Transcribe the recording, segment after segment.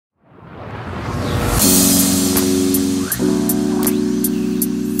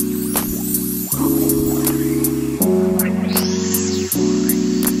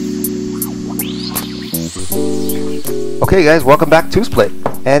Okay guys, welcome back to Split,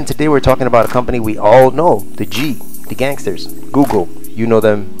 and today we're talking about a company we all know, the gangsters, Google. You know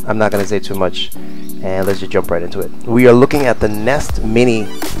them, I'm not going to say too much, and let's just jump right into it. We are looking at the Nest Mini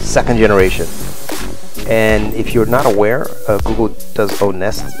 2nd generation, and if you're not aware, Google does own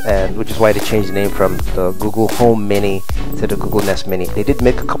Nest, and which is why they changed the name from the Google Home Mini to the Google Nest Mini. They did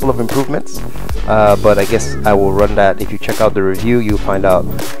make a couple of improvements, but I guess I will run that. If you check out the review, you'll find out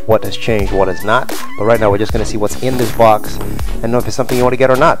what has changed, what has not. But right now we're just going to see what's in this box and know if it's something you want to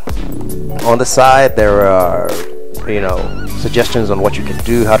get or not. On the side there are, suggestions on what you can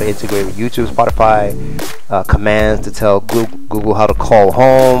do, how to integrate with YouTube, Spotify, commands to tell Google how to call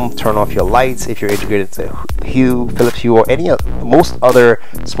home, turn off your lights if you're integrated to Hue, Philips Hue, or most other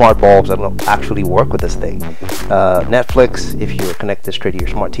smart bulbs that will actually work with this thing. Netflix if you're connected straight to your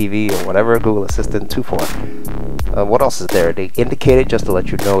smart TV or whatever, Google Assistant 2.4. What else is there? They indicated just to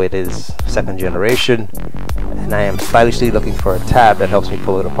let you know it is 2nd generation, and I am stylishly looking for a tab that helps me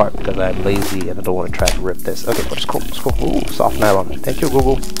pull it apart because I'm lazy and I don't want to try to rip this. Okay, but it's cool. It's cool. Ooh, soft nylon. Thank you,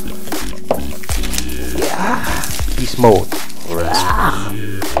 Google. Yeah. Beast mode.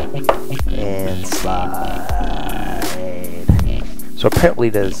 And slide. So apparently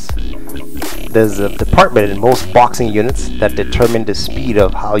there's a department in most boxing units that determine the speed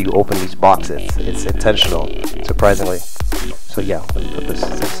of how you open these boxes. It's intentional, surprisingly. So yeah, let me put this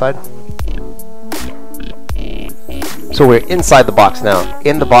aside. So we're inside the box now.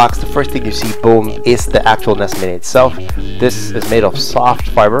 In the box, the first thing you see, boom, is the actual Nest Mini itself. This is made of soft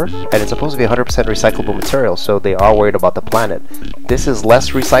fiber, and it's supposed to be 100% recyclable material, so they are worried about the planet. This is less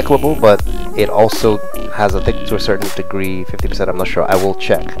recyclable, but it also has, I think, to a certain degree, 50%, I'm not sure, I will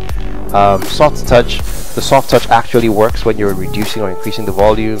check. Soft touch. The soft touch actually works when you're reducing or increasing the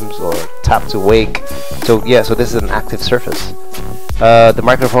volumes or tap to wake. So yeah, so this is an active surface. The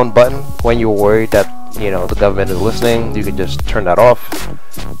microphone button, when you're worried that the government is listening, you can just turn that off.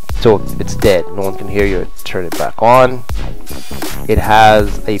 So if it's dead, no one can hear you, turn it back on. It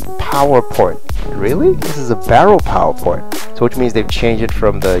has a power port. Really? This is a barrel power port. So which means they've changed it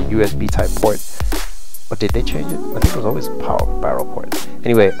from the USB type port. Or did they change it? I think it was always a barrel port.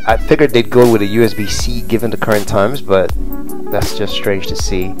 Anyway, I figured they'd go with a USB-C given the current times, but that's just strange to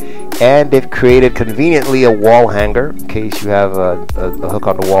see. And they've created conveniently a wall hanger. In case you have a hook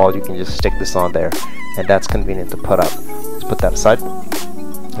on the wall, you can just stick this on there, and that's convenient to put up. Let's put that aside.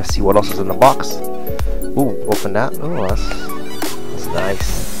 Let's see what else is in the box. Ooh, open that. Oh, that's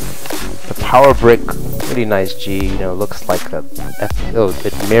nice. The power brick, really nice G. Looks like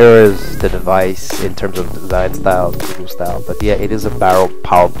it mirrors the device in terms of design style, Google style. But yeah, it is a barrel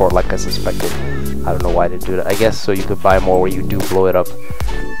power port, like I suspected. I don't know why they do that. I guess so you could buy more where you do blow it up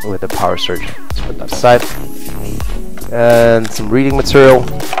with a power surge. Let's put that aside. And some reading material.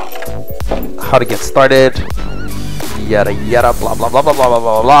 How to get started. Yada yada blah blah blah blah blah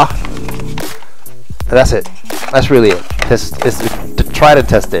blah blah. That's it. That's really it. This is tried and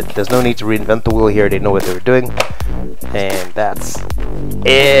tested. There's no need to reinvent the wheel here. They know what they were doing, and that's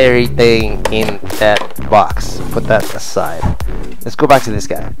everything in that box. Put that aside. Let's go back to this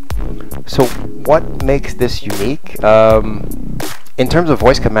guy. So what makes this unique? In terms of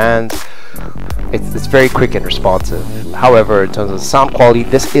voice commands, it's very quick and responsive. However, in terms of sound quality,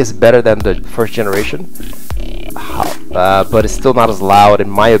 this is better than the 1st generation, but it's still not as loud, in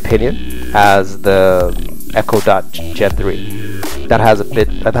my opinion, as the Echo Dot Gen 3. That has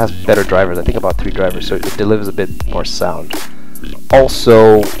better drivers. I think about 3 drivers, so it delivers a bit more sound.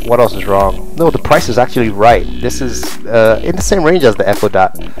 Also, what else is wrong? No, the price is actually right. This is in the same range as the Echo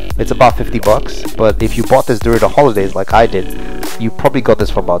Dot. It's about $50, but if you bought this during the holidays like I did, you probably got this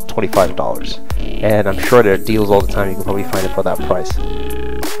for about $25. And I'm sure there are deals all the time. You can probably find it for that price.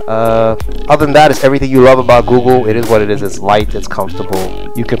 Other than that, it's everything you love about Google. It is what it is. It's light, it's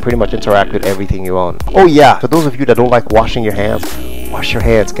comfortable. You can pretty much interact with everything you own. Oh yeah, for those of you that don't like washing your hands, wash your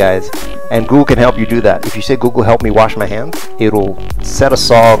hands, guys. And Google can help you do that. If you say Google help me wash my hands, it'll set a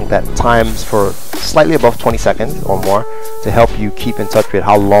song that times for slightly above 20 seconds or more to help you keep in touch with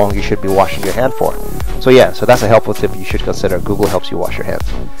how long you should be washing your hand for. So yeah, so that's a helpful tip you should consider. Google helps you wash your hands.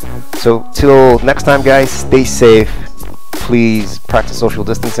 So till next time, guys, stay safe. Please practice social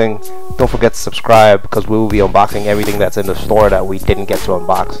distancing. Don't forget to subscribe, because we will be unboxing everything that's in the store that we didn't get to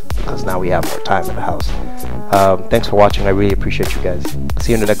unbox because now we have more time in the house. Thanks for watching. I really appreciate you guys.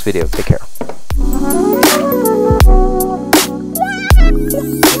 See you in the next video. Take care.